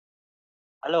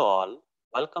Hello all,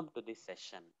 welcome to this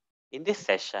session. In this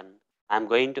session, I am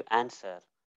going to answer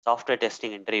software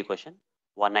testing interview question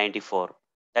 194.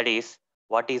 That is,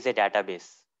 what is a database?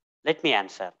 Let me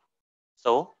answer.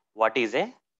 So, what is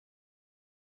a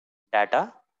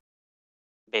database?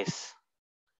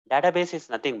 Database is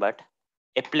nothing but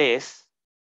a place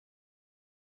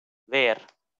where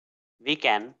we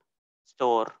can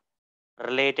store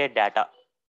related data.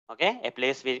 Okay, a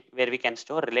place where we can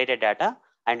store related data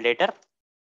and later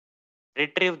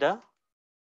retrieve the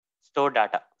stored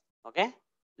data. Okay,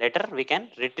 later we can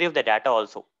retrieve the data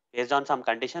also based on some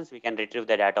conditions. We can retrieve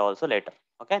the data also later.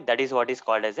 Okay, that is what is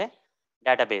called as a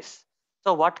database.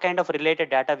 So what kind of related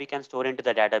data we can store into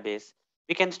the database?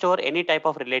 We can store any type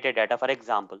of related data. For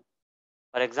example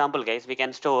guys, we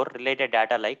can store related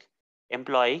data like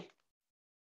employee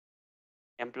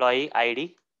employee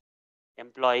id,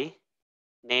 employee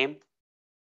name,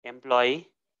 employee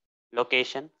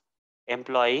location,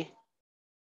 employee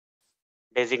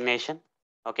designation,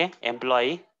 okay,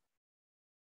 employee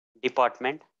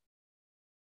department.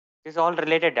 This is all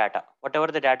related data. Whatever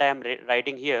the data I'm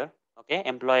writing here, okay,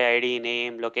 employee ID,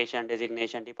 name, location,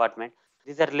 designation, department,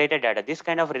 these are related data. This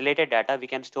kind of related data we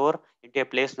can store into a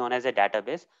place known as a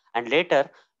database, and later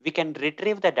we can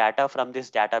retrieve the data from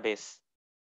this database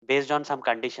based on some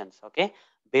conditions. Okay,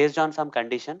 based on some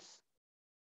conditions,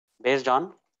 based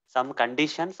on some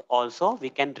conditions also we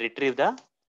can retrieve the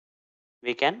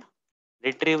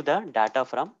data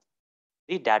from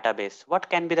the database. What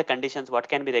can be the conditions? What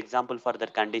can be the example for the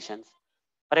conditions?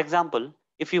 For example,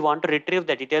 if you want to retrieve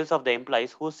the details of the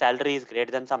employees whose salary is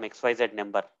greater than some XYZ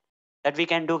number, that we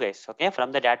can do guys. Okay,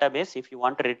 from the database, if you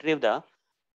want to retrieve the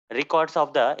records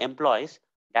of the employees,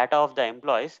 data of the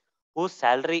employees whose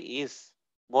salary is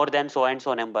more than so and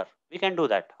so number, we can do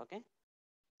that. Okay.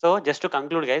 So just to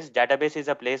conclude guys, database is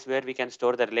a place where we can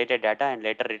store the related data and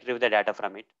later retrieve the data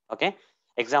from it. Okay.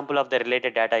 Example of the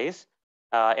related data is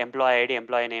employee ID,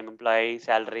 employee name, employee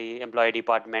salary, employee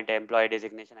department, employee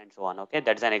designation, and so on. Okay.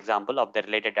 That's an example of the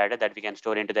related data that we can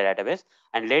store into the database.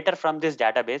 And later from this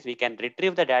database, we can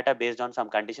retrieve the data based on some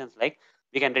conditions like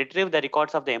we can retrieve the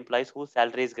records of the employees whose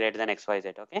salary is greater than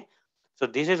XYZ. Okay. So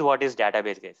this is what is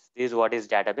database guys. This is what is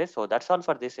database. So that's all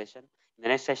for this session. In the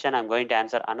next session, I'm going to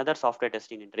answer another software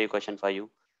testing interview question for you.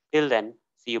 Till then,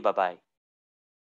 see you. Bye bye.